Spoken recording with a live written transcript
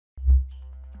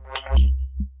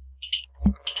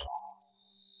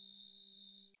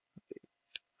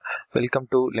Welcome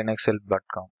to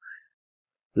linuxhelp.com.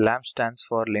 LAMP stands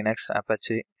for Linux,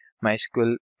 Apache,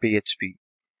 MySQL, PHP,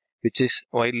 which is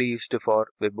widely used for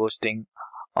web hosting.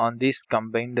 On these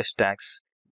combined stacks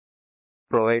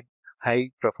provide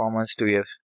high performance to a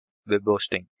web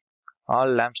hosting. All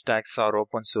LAMP stacks are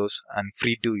open source and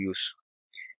free to use.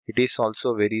 It is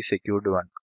also very secured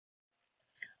one.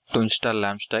 To install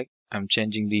LAMP stack, I am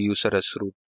changing the user as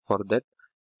root. For that,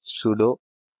 sudo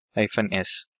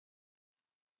 -s.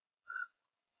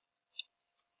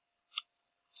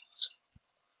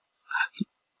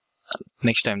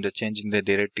 Next, I am changing the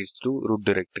directories to root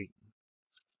directory.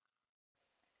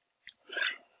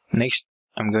 Next,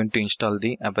 I am going to install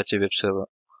the Apache web server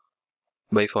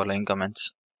by following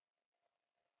commands.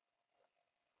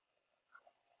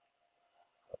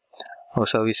 Our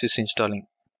service is installing.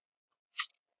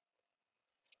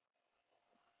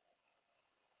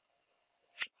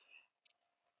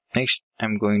 Next, I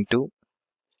am going to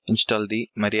install the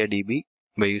Mariadb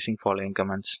by using following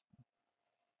commands.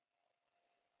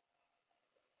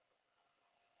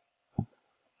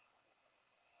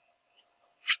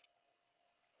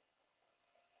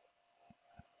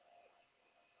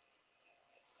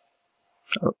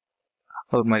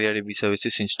 Our Mariadb service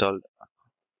is installed.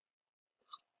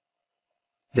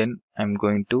 Then I am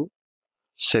going to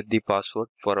set the password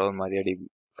for our Mariadb.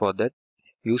 For that,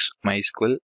 use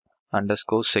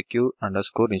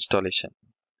MySQL_secure_installation.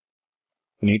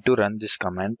 You need to run this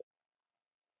command.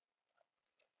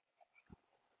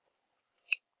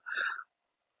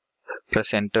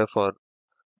 Press enter for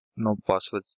no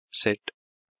password set.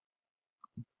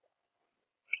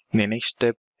 In the next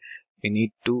step, we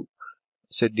need to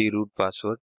set the root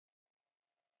password.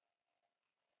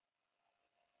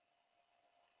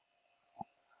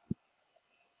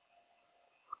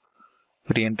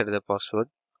 Re-enter the password.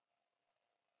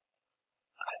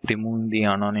 Remove the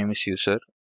anonymous user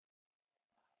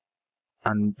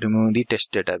and remove the test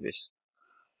database.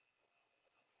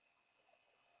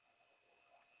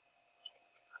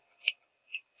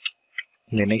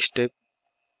 In the next step,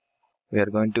 we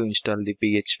are going to install the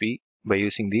PHP by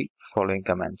using the following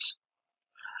commands.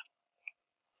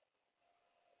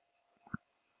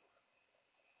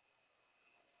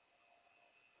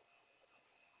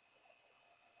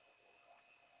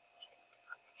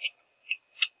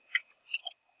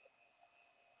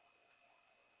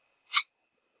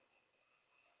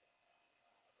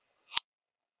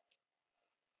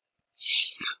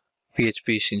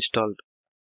 PHP is installed.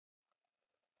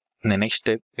 In the next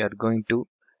step, we are going to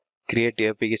create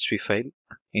a PHP file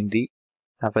in the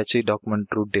Apache document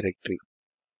root directory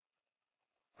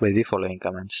by the following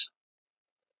commands.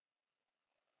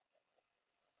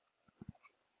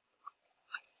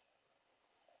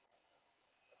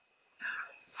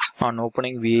 On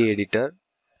opening VA editor,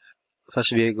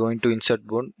 first we are going to insert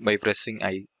bound by pressing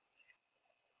I.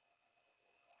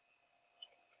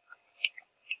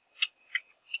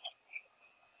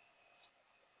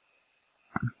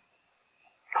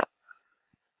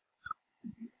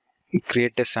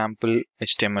 Create a sample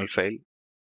HTML file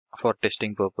for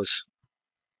testing purpose.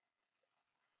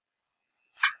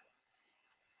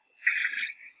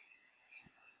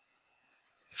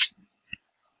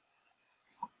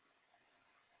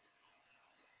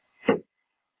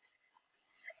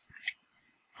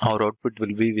 Our output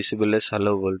will be visible as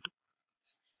hello world.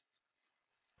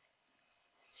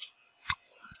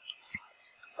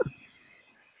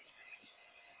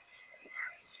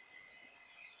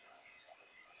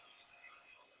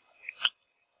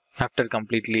 After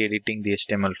completely editing the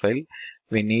HTML file,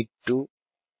 we need to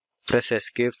press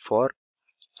escape for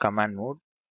command mode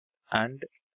and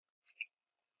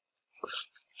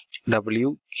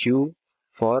WQ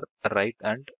for write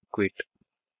and quit.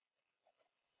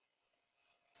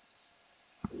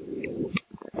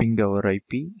 Ping our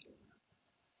IP.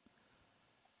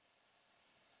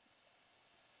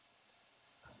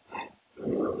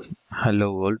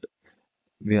 Hello world.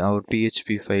 Our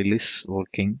PHP file is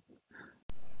working.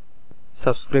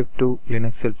 Subscribe to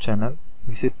Linux Help channel.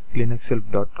 Visit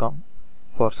linuxhelp.com.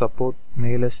 For support,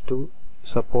 mail us to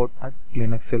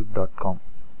support@linuxhelp.com.